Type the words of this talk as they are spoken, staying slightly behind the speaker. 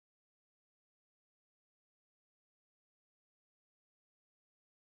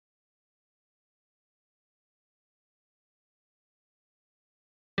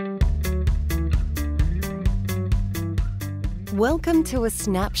Welcome to a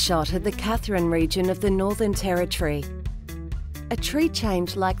snapshot of the Katherine region of the Northern Territory. A tree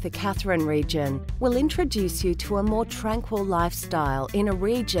change like the Katherine region will introduce you to a more tranquil lifestyle in a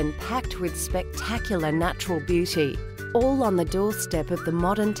region packed with spectacular natural beauty, all on the doorstep of the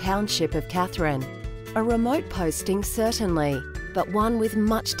modern township of Katherine. A remote posting certainly, but one with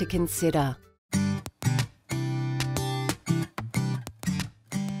much to consider.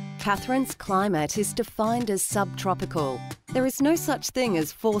 Katherine's climate is defined as subtropical. There is no such thing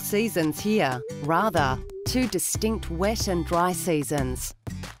as 4 seasons here, rather, 2 distinct wet and dry seasons.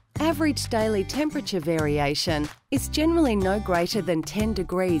 Average daily temperature variation is generally no greater than 10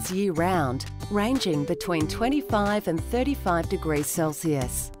 degrees year-round, ranging between 25 and 35 degrees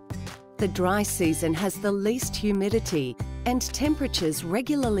Celsius. The dry season has the least humidity, and temperatures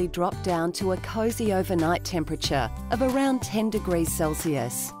regularly drop down to a cosy overnight temperature of around 10 degrees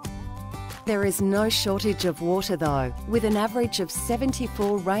Celsius. There is no shortage of water though, with an average of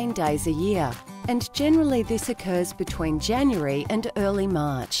 74 rain days a year, and generally this occurs between January and early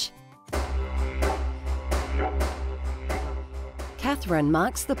March. Katherine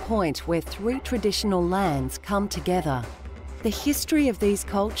marks the point where 3 traditional lands come together. The history of these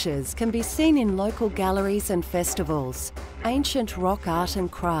cultures can be seen in local galleries and festivals, ancient rock art and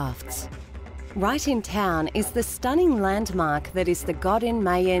crafts. Right in town is the stunning landmark that is the Godin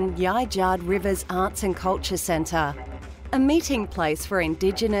Mayen Yijard Rivers Arts and Culture Centre, a meeting place for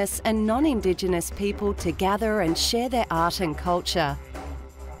Indigenous and non-Indigenous people to gather and share their art and culture.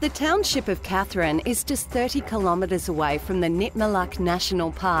 The township of Katherine is just 30 kilometres away from the Nitmiluk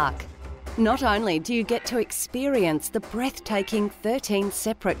National Park. Not only do you get to experience the breathtaking 13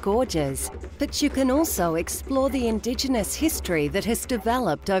 separate gorges, but you can also explore the Indigenous history that has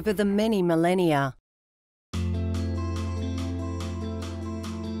developed over the many millennia.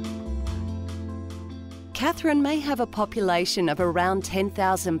 Katherine may have a population of around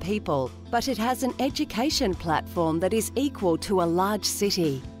 10,000 people, but it has an education platform that is equal to a large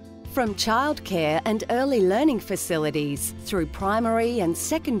city. From childcare and early learning facilities through primary and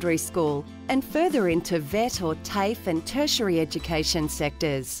secondary school and further into vet or TAFE and tertiary education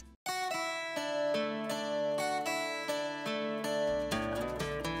sectors.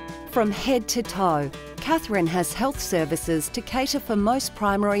 From head to toe, Katherine has health services to cater for most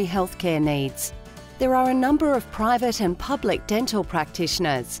primary healthcare needs. There are a number of private and public dental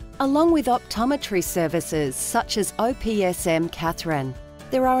practitioners, along with optometry services such as OPSM Katherine.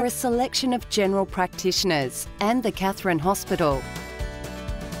 There are a selection of general practitioners and the Katherine Hospital.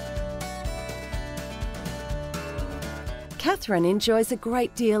 Katherine enjoys a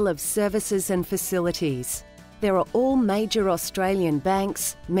great deal of services and facilities. There are all major Australian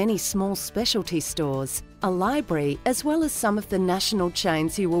banks, many small specialty stores, a library, as well as some of the national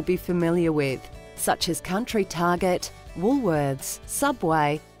chains you will be familiar with, such as Country Target, Woolworths,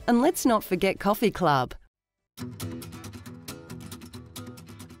 Subway, and let's not forget Coffee Club.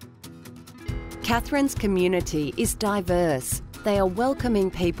 Katherine's community is diverse. They are welcoming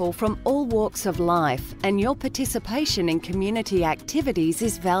people from all walks of life, and your participation in community activities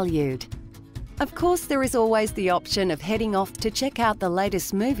is valued. Of course, there is always the option of heading off to check out the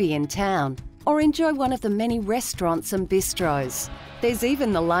latest movie in town, or enjoy one of the many restaurants and bistros. There's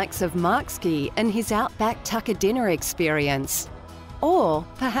even the likes of Markski and his Outback Tucker dinner experience. Or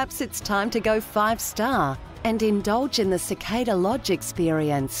perhaps it's time to go 5-star and indulge in the Cicada Lodge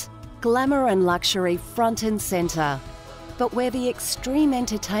experience. Glamour and luxury front and centre. But where the extreme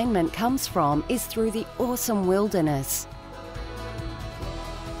entertainment comes from is through the awesome wilderness.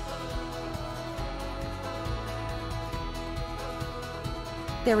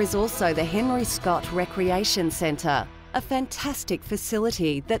 There is also the Henry Scott Recreation Centre, a fantastic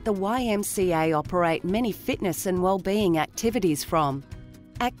facility that the YMCA operate many fitness and wellbeing activities from.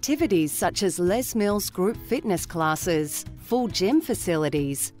 Activities such as Les Mills group fitness classes, full gym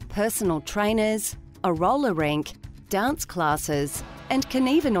facilities, personal trainers, a roller rink, dance classes, and can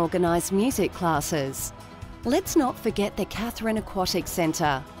even organise music classes. Let's not forget the Katherine Aquatic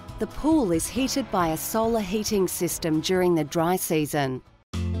Centre. The pool is heated by a solar heating system during the dry season.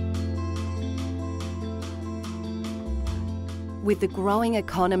 With the growing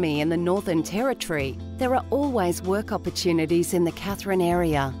economy in the Northern Territory, there are always work opportunities in the Katherine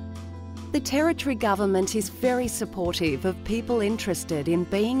area. The Territory Government is very supportive of people interested in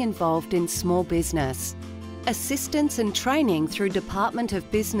being involved in small business. Assistance and training through Department of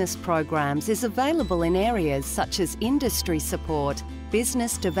Business programs is available in areas such as industry support,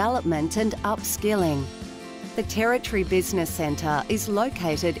 business development and upskilling. The Territory Business Centre is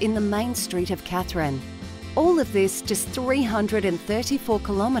located in the main street of Katherine. All of this just 334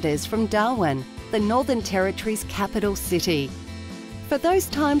 kilometres from Darwin, the Northern Territory's capital city. For those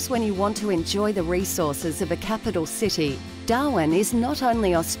times when you want to enjoy the resources of a capital city, Darwin is not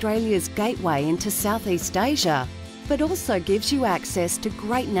only Australia's gateway into Southeast Asia, but also gives you access to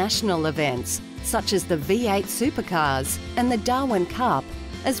great national events such as the V8 supercars and the Darwin Cup,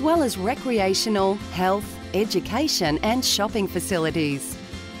 as well as recreational, health, education and shopping facilities.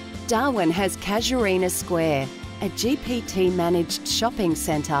 Darwin has Casuarina Square, a GPT-managed shopping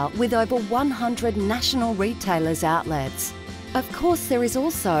centre with over 100 national retailers' outlets. Of course, there is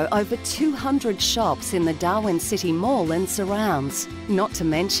also over 200 shops in the Darwin City Mall and surrounds, not to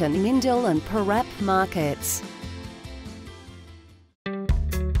mention Mindil and Parap markets.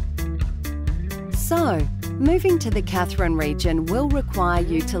 So, moving to the Katherine region will require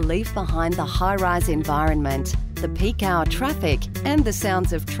you to leave behind the high-rise environment, the peak hour traffic and the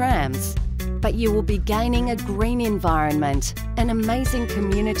sounds of trams. But you will be gaining a green environment, an amazing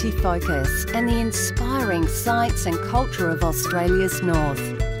community focus and the inspiring sights and culture of Australia's north.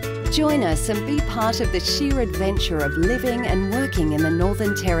 Join us and be part of the sheer adventure of living and working in the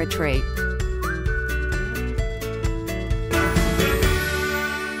Northern Territory.